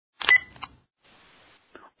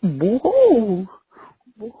Whoa!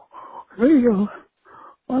 Hey,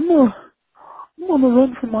 I'm on the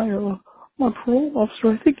run from my parole officer.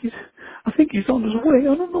 I think he's on his way.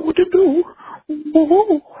 I don't know what to do.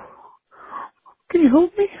 Whoa! Can you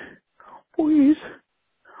help me? Please.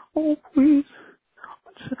 Oh, please.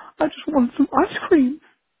 I just want some ice cream.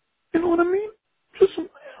 You know what I mean? Just some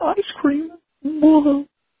ice cream. Whoa.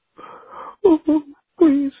 Oh,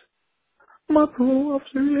 please. My parole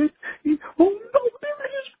officer, oh no, there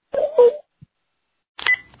it is. Oh.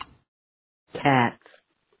 Cats,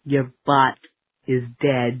 your bot is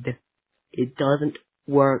dead. It doesn't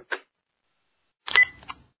work.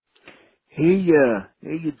 Hey,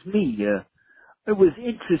 it's me. I was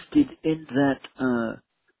interested in that,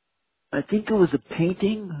 I think it was a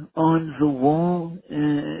painting on the wall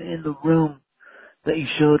in the room that you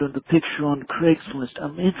showed on the picture on Craigslist.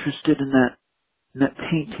 I'm interested in that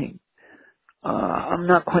painting. I'm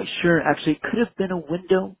not quite sure. Actually, it could have been a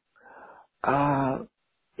window.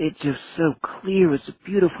 It's just so clear. It's a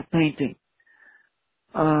beautiful painting.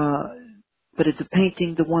 But it's a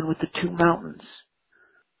painting, the one with the two mountains.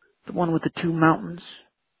 The one with the two mountains.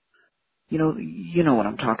 You know what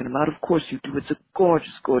I'm talking about. Of course you do. It's a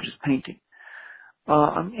gorgeous, gorgeous painting.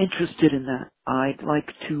 I'm interested in that. I'd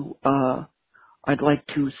like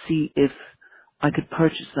to see if I could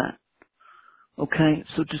purchase that. Okay?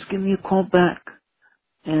 So just give me a call back.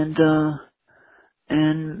 And,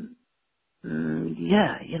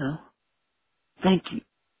 yeah, thank you.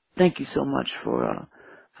 Thank you so much for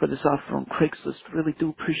this offer on Craigslist. Really do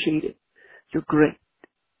appreciate it. You're great.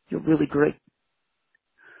 You're really great.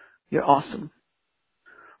 You're awesome.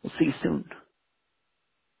 We'll see you soon.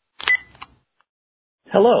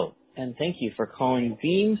 Hello, and thank you for calling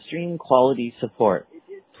Beam Stream Quality Support.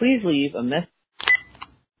 Please leave a message.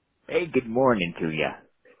 Hey, good morning to ya.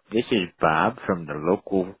 This is Bob from the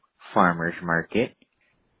local farmers market.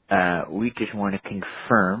 We just want to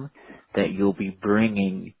confirm that you'll be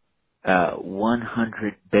bringing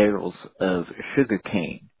 100 barrels of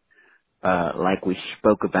sugarcane, like we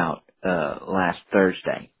spoke about last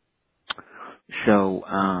Thursday. So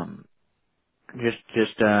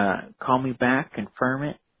just call me back, confirm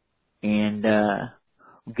it, and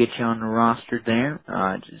we'll get you on the roster there.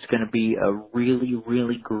 It's going to be a really,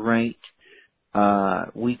 really great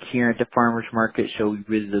week here at the farmers market, so we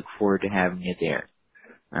really look forward to having you there.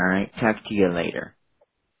 All right, talk to you later.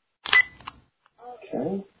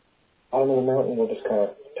 Okay. On the mountain, we'll just kind of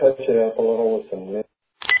touch it up a little with some